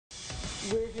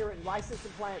We're here in License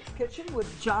and Plants Kitchen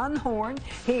with John Horn.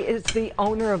 He is the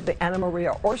owner of the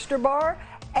Maria Oyster Bar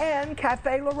and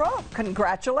Cafe La Robe.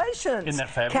 Congratulations. Isn't that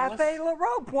fabulous? Cafe La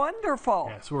Robe, wonderful.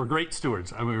 Yes, we're great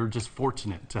stewards. I mean, we're just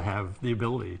fortunate to have the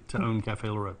ability to own Cafe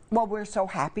La Robe. Well, we're so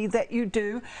happy that you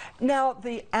do. Now,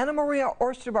 the Maria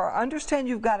Oyster Bar, I understand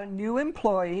you've got a new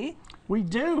employee. We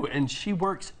do, and she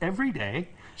works every day.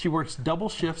 She works double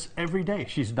shifts every day.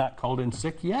 She's not called in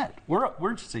sick yet.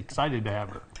 We're just excited to have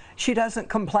her. She doesn't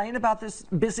complain about this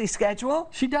busy schedule?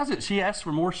 She doesn't. She asks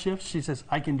for more shifts. She says,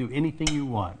 I can do anything you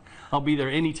want. I'll be there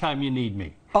anytime you need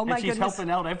me. Oh my and she's goodness. helping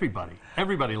out everybody.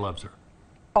 Everybody loves her.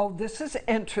 Oh, this is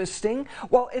interesting.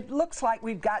 Well, it looks like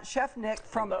we've got Chef Nick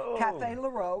from Cafe La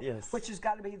Robe, Yes. which has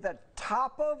got to be the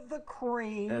top of the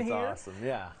cream That's here. awesome,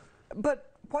 yeah. But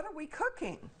what are we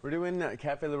cooking? We're doing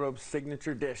Cafe La Robe's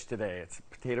signature dish today. It's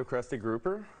potato crusted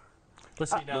grouper.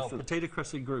 Let's see now, listen. potato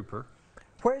crusted grouper.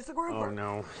 Where's the grouper? Oh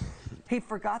no. He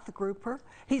forgot the grouper.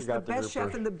 He's Forgot the the best grouper.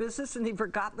 chef in the business, and he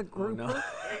forgot the grouper.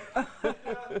 no.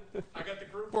 I got the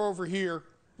grouper over here.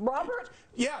 Robert?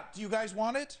 Yeah, do you guys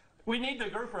want it? We need the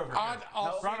grouper over here.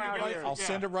 I'll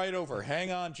send it right over.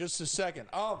 Hang on just a second.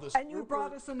 Oh, this And you grouper,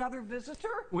 brought us another visitor?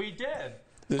 We did.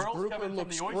 This Pearl's grouper coming from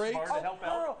looks the Oyster great. Bar to Oh, help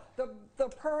out. Pearl, the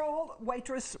Pearl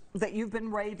waitress that you've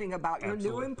been raving about, your new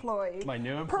Absolutely. employee. My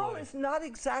new Pearl employee. is not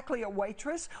exactly a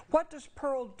waitress. What does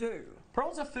Pearl do?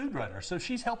 Pearl's a food runner, so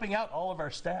she's helping out all of our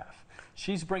staff.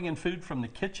 She's bringing food from the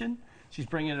kitchen. She's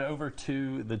bringing it over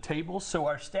to the table so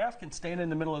our staff can stand in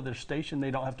the middle of their station.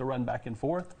 They don't have to run back and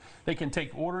forth. They can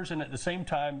take orders, and at the same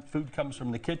time, food comes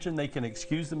from the kitchen. They can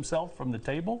excuse themselves from the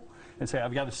table and say,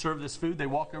 I've got to serve this food. They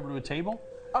walk over to a table.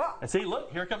 And see,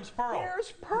 look, here comes Pearl.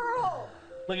 Here's Pearl.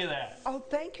 Look at that. Oh,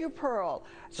 thank you, Pearl.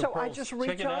 So I Pearl's just reach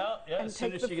checking out out. Yeah, and as soon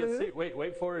take as the she gets food? it,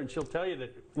 wait for her, and she'll tell you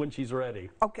that when she's ready.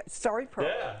 Okay, sorry, Pearl.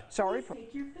 Yeah. Sorry, Pearl.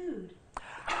 Take your food.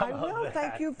 I will, that?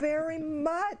 thank you very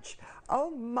much. Oh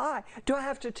my. Do I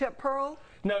have to tip Pearl?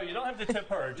 No, you don't have to tip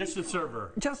her, just the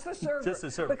server. Just the server. Just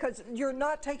the server. Because you're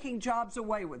not taking jobs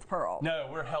away with Pearl. No,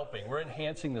 we're helping. We're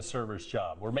enhancing the server's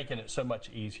job. We're making it so much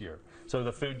easier. So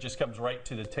the food just comes right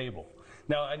to the table.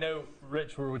 Now, I know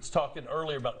Rich was talking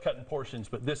earlier about cutting portions,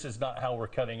 but this is not how we're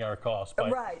cutting our costs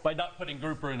by not putting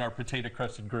grouper in our potato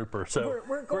crusted grouper. So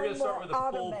We're going going to start more with a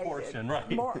full automated. portion,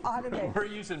 right? More automated. We're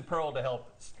using Pearl to help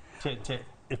to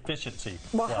efficiency.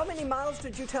 Well, how many miles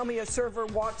did you tell me a server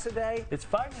walks a day? It's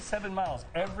 5 to 7 miles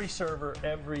every server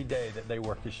every day that they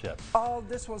work a shift. Oh,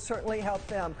 this will certainly help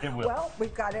them. It will. Well,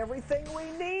 we've got everything we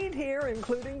need here,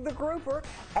 including the grouper.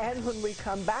 And when we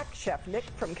come back, Chef Nick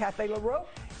from Cafe La Robe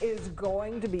is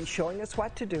going to be showing us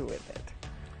what to do with it.